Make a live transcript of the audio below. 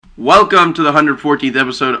Welcome to the 114th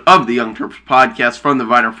episode of the YoungTerps podcast from the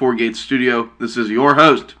Viner 4Gate studio. This is your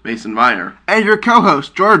host, Mason Viner. And your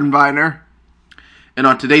co-host, Jordan Viner. And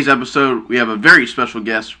on today's episode, we have a very special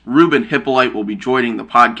guest. Ruben Hyppolite will be joining the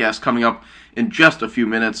podcast coming up in just a few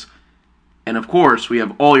minutes. And of course, we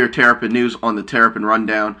have all your Terrapin news on the Terrapin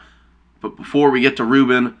Rundown. But before we get to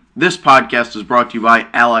Ruben, this podcast is brought to you by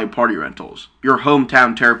Allied Party Rentals, your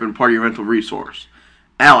hometown Terrapin party rental resource.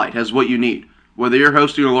 Allied has what you need. Whether you're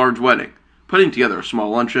hosting a large wedding, putting together a small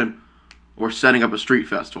luncheon, or setting up a street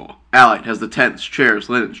festival, Allied has the tents, chairs,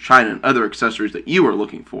 linens, china, and other accessories that you are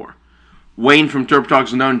looking for. Wayne from Terp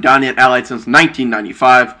Talks has known Donnie at Allied since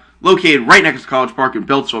 1995. Located right next to College Park in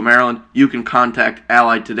Beltsville, Maryland, you can contact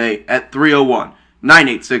Allied today at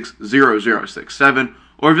 301-986-0067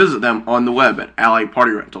 or visit them on the web at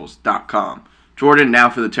alliedpartyrentals.com. Jordan, now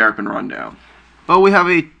for the Terrapin Rundown. Well, we have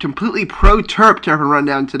a completely pro-Terp Terrapin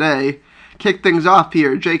Rundown today. Kick things off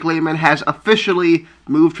here, Jake Layman has officially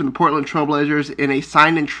moved from the Portland Trailblazers in a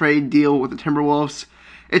sign-and-trade deal with the Timberwolves.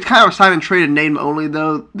 It's kind of a sign-and-trade in name only,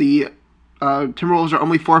 though. The Timberwolves are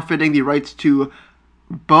only forfeiting the rights to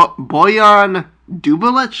Bojan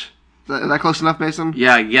Dubilic. Is that close enough, Mason?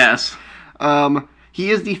 Yeah, I guess. He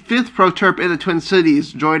is the fifth pro Terp in the Twin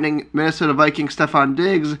Cities, joining Minnesota Vikings Stephon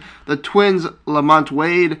Diggs, the Twins Lamont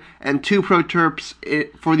Wade, and two pro Terps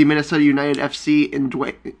for the Minnesota United FC in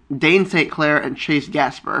Dane St. Clair and Chase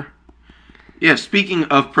Gasper. Yeah, speaking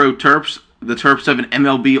of pro Terps, the Terps have an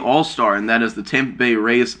MLB All-Star, and that is the Tampa Bay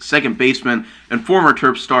Rays second baseman and former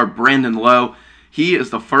Terps star Brandon Lowe. He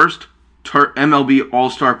is the first MLB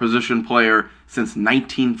All-Star position player since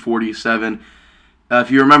 1947. If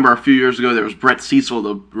you remember, a few years ago, there was Brett Cecil,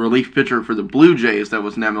 the relief pitcher for the Blue Jays, that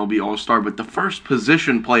was an MLB All-Star, but the first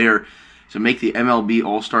position player to make the MLB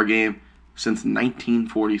All-Star game since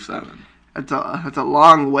 1947. That's a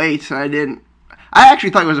long wait. I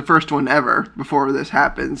actually thought it was the first one ever before this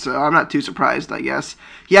happened, so I'm not too surprised, I guess.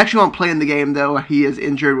 He actually won't play in the game, though. He is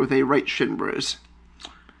injured with a right shin bruise.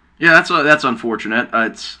 Yeah, that's unfortunate.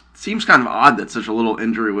 It seems kind of odd that such a little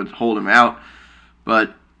injury would hold him out,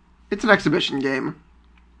 but it's an exhibition game.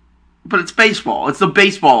 But it's baseball. It's the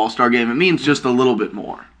baseball All-Star game. It means just a little bit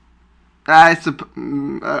more.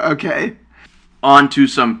 Okay. On to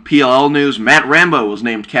some PLL news. Matt Rambo was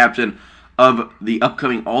named captain of the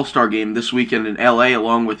upcoming All-Star game this weekend in L.A.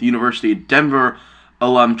 along with University of Denver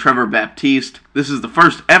alum Trevor Baptiste. This is the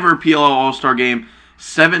first ever PLL All-Star game.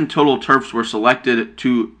 7 total Terps were selected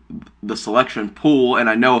to the selection pool, and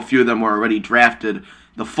I know a few of them were already drafted.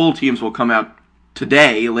 The full teams will come out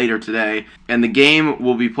later today, and the game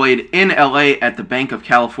will be played in LA at the Bank of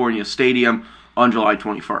California Stadium on July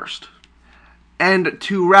 21st. And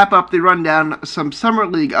to wrap up the rundown, some Summer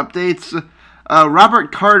League updates.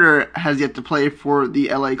 Robert Carter has yet to play for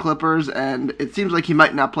the LA Clippers, and it seems like he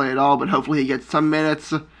might not play at all, but hopefully he gets some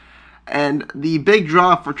minutes. And the big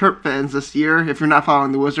draw for Terp fans this year, if you're not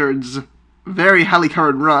following the Wizards' very highly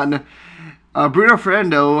covered run, Bruno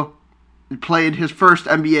Fernando played his first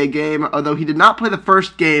NBA game, although he did not play the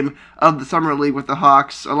first game of the Summer League with the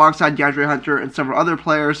Hawks, alongside DeAndre Hunter and several other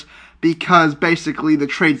players, because basically the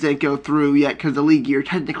trades didn't go through yet, because the league year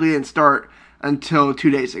technically didn't start until 2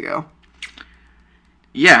 days ago.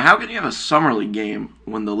 Yeah, how can you have a Summer League game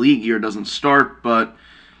when the league year doesn't start? But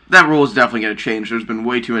that rule is definitely going to change. There's been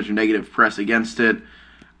way too much negative press against it.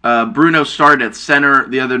 Bruno started at center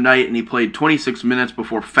the other night, and he played 26 minutes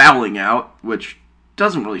before fouling out, which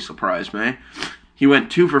doesn't really surprise me. He went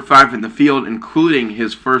 2 for 5 in the field, including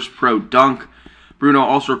his first pro dunk. Bruno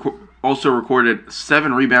also recorded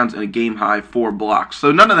 7 rebounds and a game-high 4 blocks.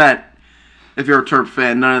 So none of that, if you're a Terp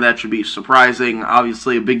fan, none of that should be surprising.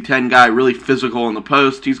 Obviously, a Big Ten guy, really physical in the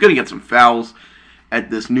post. He's going to get some fouls at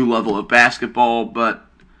this new level of basketball, but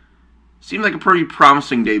seemed like a pretty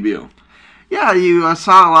promising debut. Yeah, you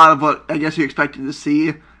saw a lot of what I guess you expected to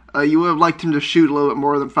see. You would have liked him to shoot a little bit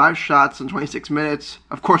more than 5 shots in 26 minutes.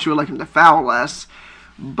 Of course, you would like him to foul less.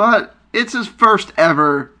 But it's his first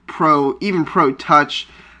ever pro touch.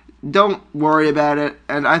 Don't worry about it.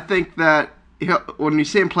 And I think that when you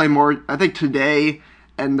see him play more, I think today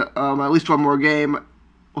and at least one more game,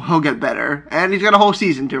 he'll get better. And he's got a whole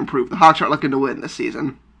season to improve. The Hawks aren't looking to win this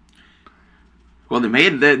season. Well, they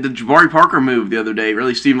made the Jabari Parker move the other day. It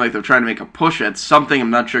really seemed like they're trying to make a push at something. I'm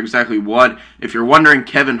not sure exactly what. If you're wondering,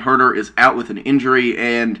 Kevin Huerter is out with an injury,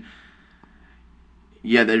 and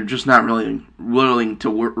yeah, they're just not really willing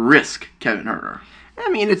to risk Kevin Huerter. I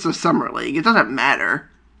mean, it's a summer league. It doesn't matter.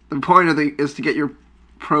 The point of is to get your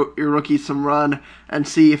rookies some run and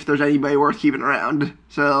see if there's anybody worth keeping around.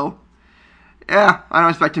 So, yeah, I don't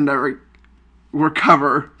expect him to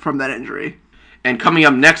recover from that injury. And coming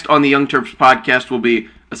up next on the YoungTerps podcast will be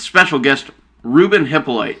a special guest, Ruben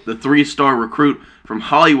Hyppolite, the 3-star recruit from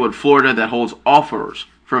Hollywood, Florida, that holds offers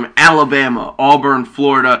from Alabama, Auburn,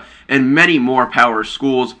 Florida, and many more power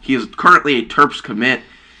schools. He is currently a Terps commit,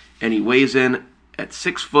 and he weighs in at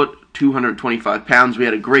 6 foot, 225 pounds. We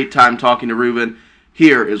had a great time talking to Ruben.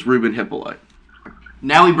 Here is Ruben Hyppolite.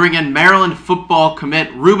 Now we bring in Maryland football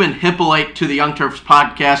commit Ruben Hyppolite to the YoungTerps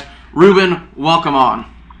podcast. Ruben, welcome on.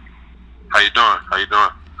 How you doing?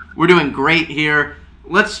 We're doing great here.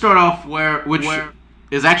 Let's start off which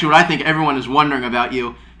is actually what I think everyone is wondering about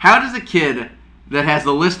you. How does a kid that has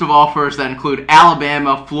the list of offers that include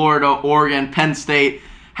Alabama, Florida, Oregon, Penn State,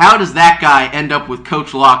 how does that guy end up with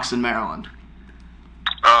Coach Locks in Maryland?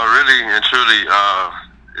 Really and truly,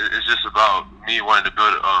 it's just about me wanting to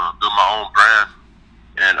build my own brand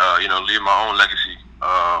and leave my own legacy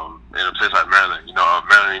in a place like Maryland.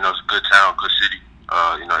 Maryland, it's a good town, good city.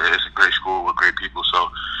 It's a great school with great people.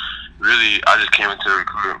 So really, I just came into the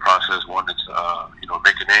recruiting process wanting to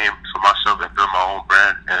make a name for myself and build my own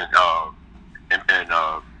brand and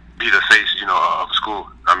be the face of the school.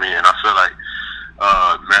 And I feel like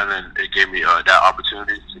Maryland, it gave me that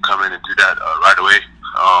opportunity to come in and do that right away.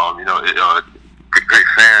 Great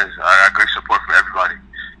fans, I got great support from everybody,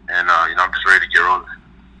 and I'm just ready to get rolling.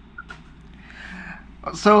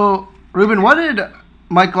 So, Ruben, what did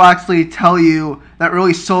Mike Loxley tell you that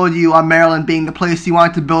really sold you on Maryland being the place you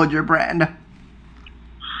wanted to build your brand?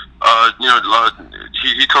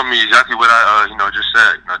 He told me exactly what I just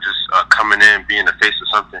said. Coming in, being the face of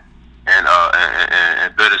something,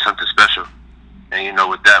 and building something special. And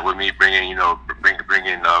with that, with me bringing more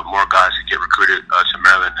guys to get recruited to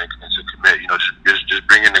Maryland and to commit, just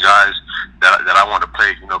bringing the guys that I want to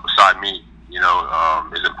play, beside me,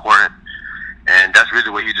 is important. And that's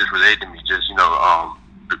really what he just relayed to me. Just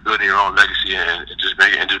building your own legacy and just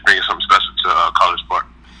bringing something special to College Park.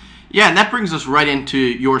 Yeah, and that brings us right into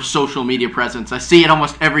your social media presence. I see it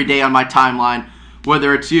almost every day on my timeline,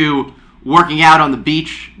 whether it's you working out on the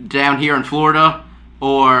beach down here in Florida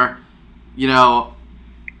or,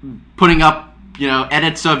 putting up,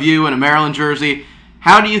 edits of you in a Maryland jersey.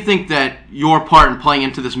 How do you think that your part in playing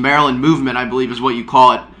into this Maryland movement, I believe is what you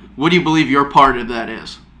call it, what do you believe your part of that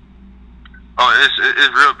is? Oh, it's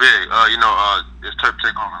real big. It's Terp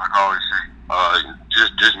takeover, like I always say.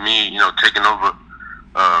 Just me, taking over,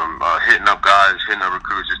 hitting up guys, hitting up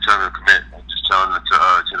recruits, just telling them to commit, just telling them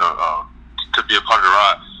to be a part of the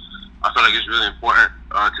ride. I feel like it's really important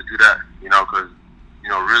to do that, because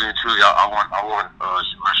really and truly, I want Maryland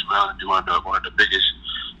to be one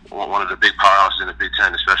of the big powerhouses in the Big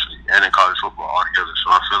Ten, especially, and in college football altogether. So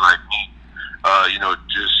I feel like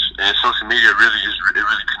and social media it really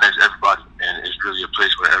connects everybody, and it's really a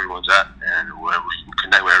place where everyone's at and where we can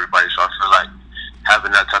connect with everybody. So I feel like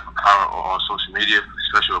having that type of power on social media,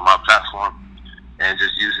 especially with my platform, and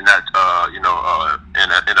just using that,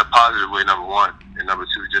 in a positive way, number one, and number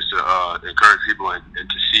two, just to encourage people and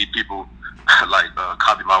to see people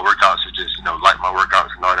copy my workouts or just like my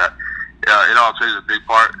workouts and all that. It all plays a big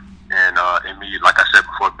part, and in me, like I said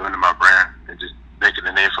before, building my brand and just making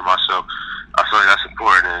a name for myself. I feel like that's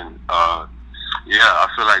important, and I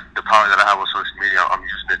feel like the power that I have on social media, I'm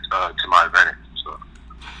using it to my advantage. So.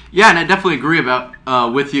 Yeah, and I definitely agree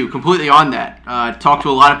with you completely on that. I talk to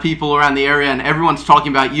a lot of people around the area, and everyone's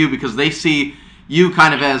talking about you because they see you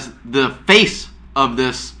kind of as the face of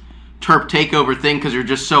this Terp takeover thing because you're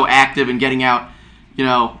just so active and getting out,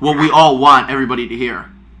 what we all want everybody to hear.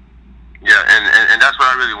 Yeah, and that's what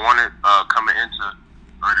I really wanted coming into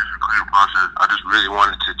this recruiting process. I just really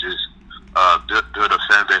wanted to just build a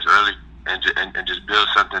fan base early and just build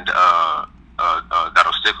something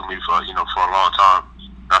that'll stick with me for a long time.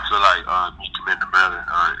 And I feel like me committing to Maryland,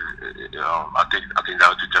 I think that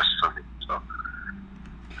would do justice for me.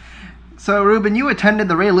 So Ruben, you attended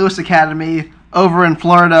the Ray Lewis Academy over in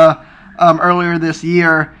Florida earlier this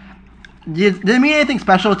year. Did it mean anything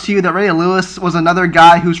special to you that Ray Lewis was another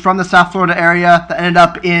guy who's from the South Florida area that ended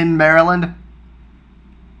up in Maryland?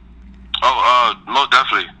 Oh, most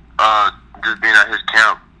definitely. Just being at his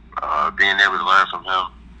camp, being able to learn from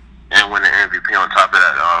him, and winning MVP on top of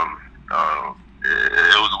that.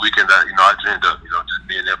 It was a weekend that I dreamed of. Just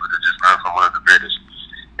being able to just learn from one of the greatest,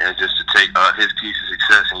 and just to take his keys to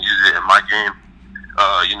success and use it in my game.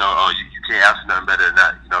 You can't ask for nothing better than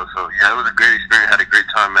that. So yeah, it was a great experience. Had a great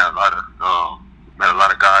time. Met a lot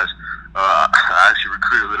of guys. I actually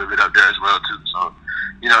recruited a little bit up there as well too. So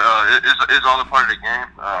it's all a part of the game.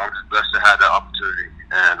 I'm just blessed to have that opportunity,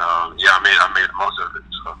 and I made the most of it.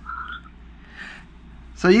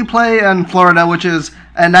 So you play in Florida, which is,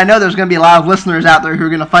 and I know there's going to be a lot of listeners out there who are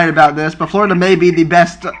going to fight about this, but Florida may be the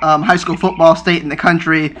best high school football state in the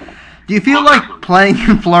country. Do Do you feel like playing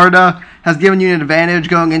in Florida has given you an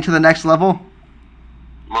advantage going into the next level?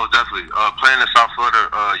 Most definitely. Playing in South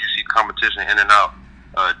Florida, you see competition in and out,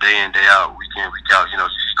 day in, day out, week in, week out. You know,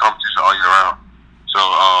 you see competition all year round. So,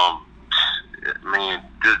 I mean,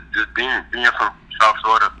 just being from South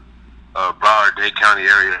Florida, Broward, Dade County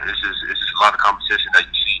area, it's just a lot of competition that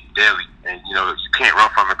you see daily, and you know you can't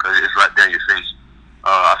run from it because it's right there in your face.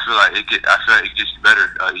 I feel like it gets you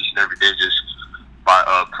better each and every day just by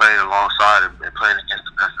playing alongside and playing against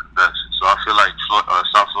the best of the best. So I feel like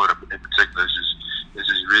South Florida in particular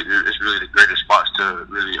is really the greatest spots to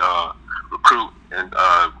really recruit, and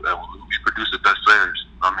we produce the best players.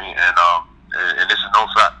 I mean, and it's a known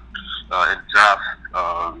fact in the draft.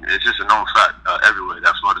 It's just a known fact everywhere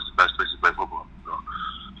that Florida's the best place to play football. So.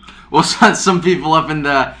 Well, some people up in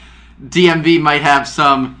the DMV might have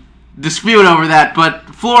some dispute over that, but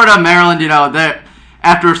Florida, Maryland, you know, they're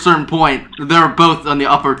after a certain point, they're both on the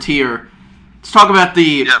upper tier. Let's talk about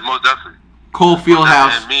the most definitely. Cole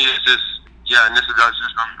Fieldhouse. And me, it's just and this is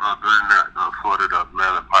just building the Florida to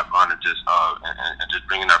Maryland pipeline and just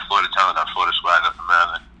bringing that Florida talent, that Florida swag up to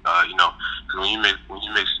Maryland. You know, because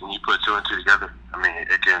when you put two and two together, I mean,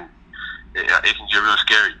 it can get real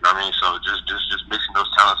scary. You know what I mean, so just mixing those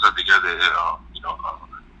talents up together,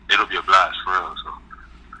 it'll be a blast for real.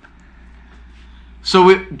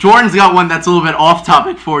 So Jordan's got one that's a little bit off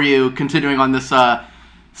topic for you, continuing on this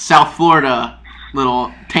South Florida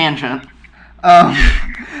little tangent.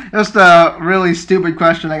 Just a really stupid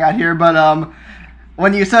question I got here, but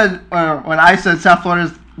when I said South Florida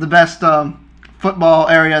is the best football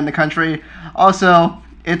area in the country, also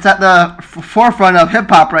it's at the forefront of hip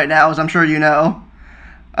hop right now, as I'm sure you know.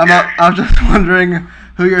 I'm just wondering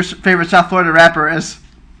who your favorite South Florida rapper is.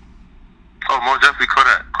 Oh, most definitely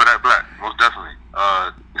Kodak Black, most definitely.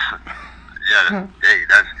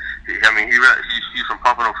 He's from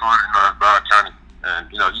Pompano, Florida, Broward County,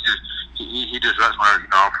 and you know he just raps where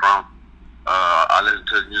I'm from. I listen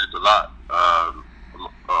to his music a lot.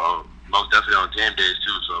 Most definitely on game days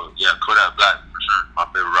too. So yeah, Kodak Black for sure, my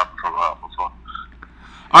favorite rapper from Florida.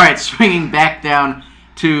 All right, swinging back down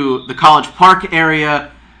to the College Park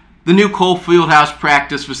area, the new Cole Fieldhouse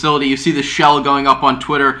practice facility. You see the shell going up on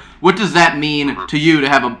Twitter. What does that mean to you to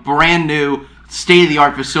have a brand new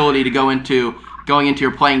state-of-the-art facility to going into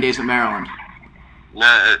your playing days at Maryland? Yeah,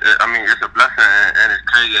 I mean, it's a blessing and it's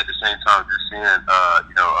crazy at the same time. Just seeing,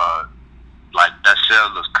 like that shell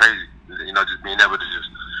looks crazy. You know, just being able to just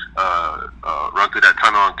run through that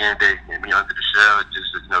tunnel on game day and be under the shell,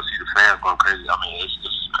 just see the fans going crazy. I mean, it's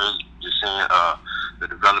just crazy. Just seeing the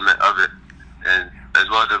development of it, and as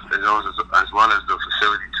well as the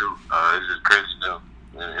facility too. It's just crazy.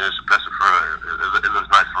 And it's impressive for it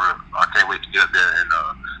looks nice for real. I can't wait to get up there and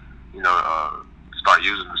start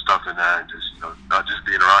using the stuff in that, and just not just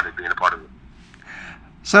being around it, being a part of it.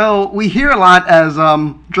 So we hear a lot as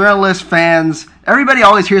journalists, fans, everybody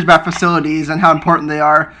always hears about facilities and how important they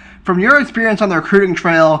are. From your experience on the recruiting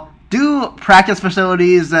trail, do practice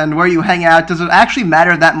facilities and where you hang out, does it actually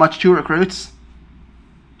matter that much to recruits?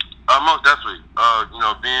 Most definitely.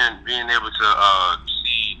 Being able to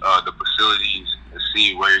see the facilities and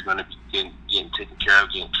see where you're going to be getting taken care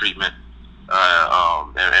of, getting treatment,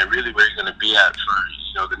 and really where you're going to be at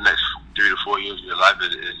for the next 3 to 4 years of your life.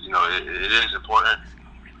 It is important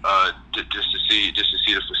just to see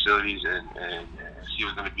the facilities and see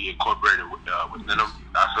what's going to be incorporated within them.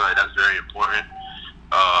 I feel like that's very important.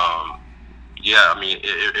 I mean,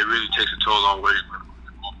 it really takes a toll on where you're going to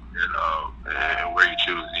and where you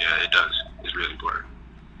choose. Yeah, it does. It's really important.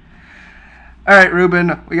 All right,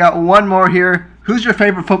 Ruben, we got one more here. Who's your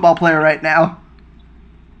favorite football player right now?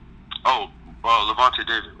 Oh, well, Levante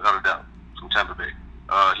David, without a doubt, from Tampa Bay.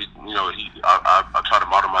 I try to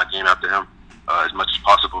model my game after him as much as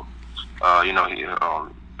possible. He a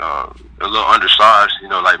little undersized,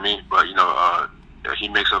 like me, but he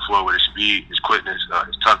makes up for it with his speed, his quickness,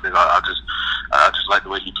 his toughness. I just like the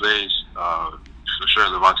way he plays. For sure,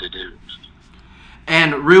 Levante David.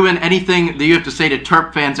 And Ruben, anything that you have to say to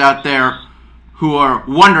Terp fans out there who are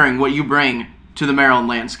wondering what you bring to the Maryland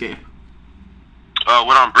landscape?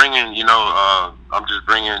 What I'm bringing, I'm just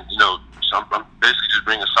bringing, I'm basically just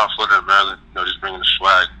bringing South Florida and Maryland, just bringing the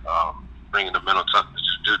swag, bringing the mental toughness,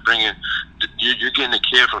 just bringing, you're getting a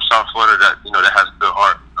kid from South Florida that, that has a good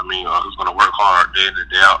heart. I mean, who's going to work hard day in and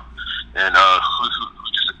day out, and who's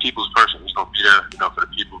just a people's person. He's going to be there, for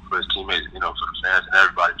the people, for his teammates, for the fans and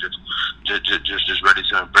everybody, just ready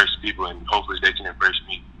to embrace people, and hopefully they can embrace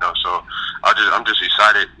me. So I'm just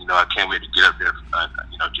excited. I can't wait to get up there,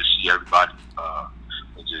 just see everybody,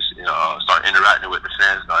 and just start interacting with the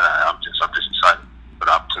fans. I'm just excited for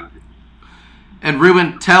the opportunity. And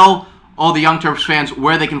Ruben, tell all the Young Terps fans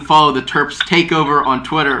where they can follow the Terps Takeover on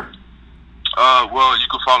Twitter. Well, you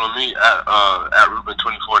can follow me at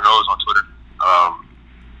Ruben24knows on Twitter.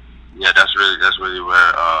 Yeah, that's really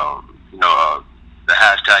where the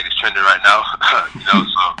hashtag is trending right now. So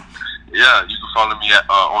yeah, you can follow me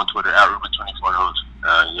on Twitter at Ruben24knows.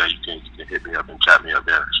 Yeah, you can hit me up and chat me up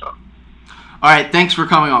there. So. All right, thanks for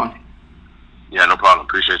coming on. Yeah, no problem.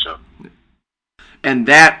 Appreciate you. And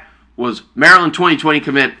that was Maryland 2020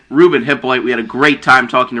 commit Ruben Hyppolite. We had a great time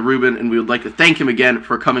talking to Ruben, and we would like to thank him again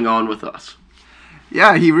for coming on with us.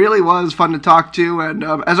 Yeah, he really was fun to talk to, and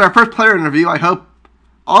as our first player interview, I hope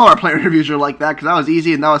all our player interviews are like that, because that was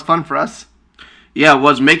easy and that was fun for us. Yeah, it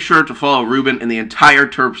was. Make sure to follow Ruben and the entire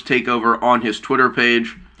Terps Takeover on his Twitter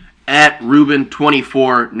page, at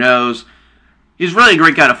Ruben24knows. He's really a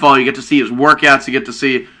great guy to follow. You get to see his workouts, you get to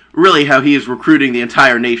see really how he is recruiting the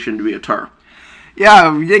entire nation to be a Terp.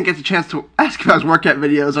 Yeah, we didn't get the chance to ask about his workout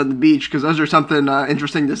videos on the beach, because those are something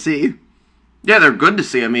interesting to see. Yeah, they're good to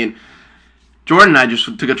see. I mean, Jordan and I just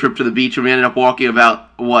took a trip to the beach, and we ended up walking about,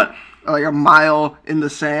 what? Like a mile in the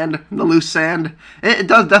sand, in the loose sand. It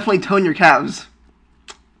does definitely tone your calves.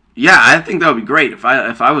 Yeah, I think that would be great. If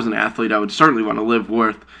I was an athlete, I would certainly want to live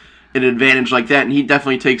with an advantage like that, and he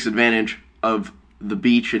definitely takes advantage of the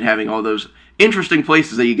beach and having all those interesting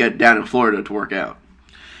places that you get down in Florida to work out.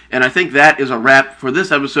 And I think that is a wrap for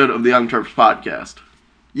this episode of the Young Terps podcast.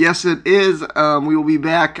 Yes, it is. We will be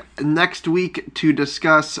back next week to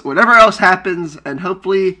discuss whatever else happens, and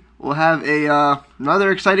hopefully we'll have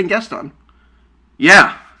another exciting guest on.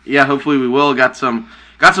 Yeah, hopefully we will. Got some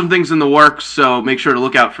things in the works, so make sure to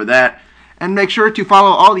look out for that. And make sure to follow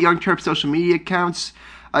all the Young Terps social media accounts.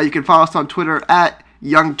 You can follow us on Twitter at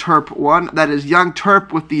YoungTerp1. That is Young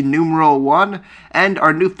Terp with the numeral 1. And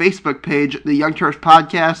our new Facebook page, the Young Terps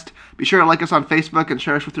Podcast. Be sure to like us on Facebook and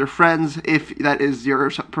share us with your friends if that is your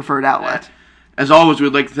preferred outlet. As always,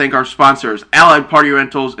 we'd like to thank our sponsors, Allied Party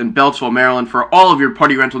Rentals in Beltsville, Maryland. For all of your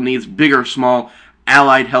party rental needs, big or small,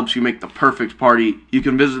 Allied helps you make the perfect party. You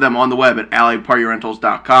can visit them on the web at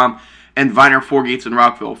AlliedPartyRentals.com. And Viner Four-Gates in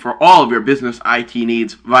Rockville. For all of your business IT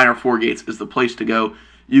needs, Viner Four-Gates is the place to go.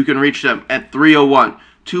 You can reach them at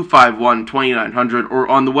 301-251-2900 or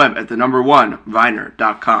on the web at the number 1,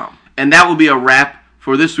 Viner.com. And that will be a wrap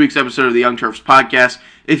for this week's episode of the Young Terps podcast.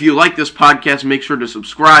 If you like this podcast, make sure to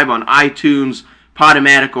subscribe on iTunes,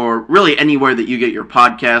 Podomatic, or really anywhere that you get your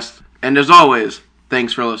podcasts. And as always,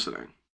 thanks for listening.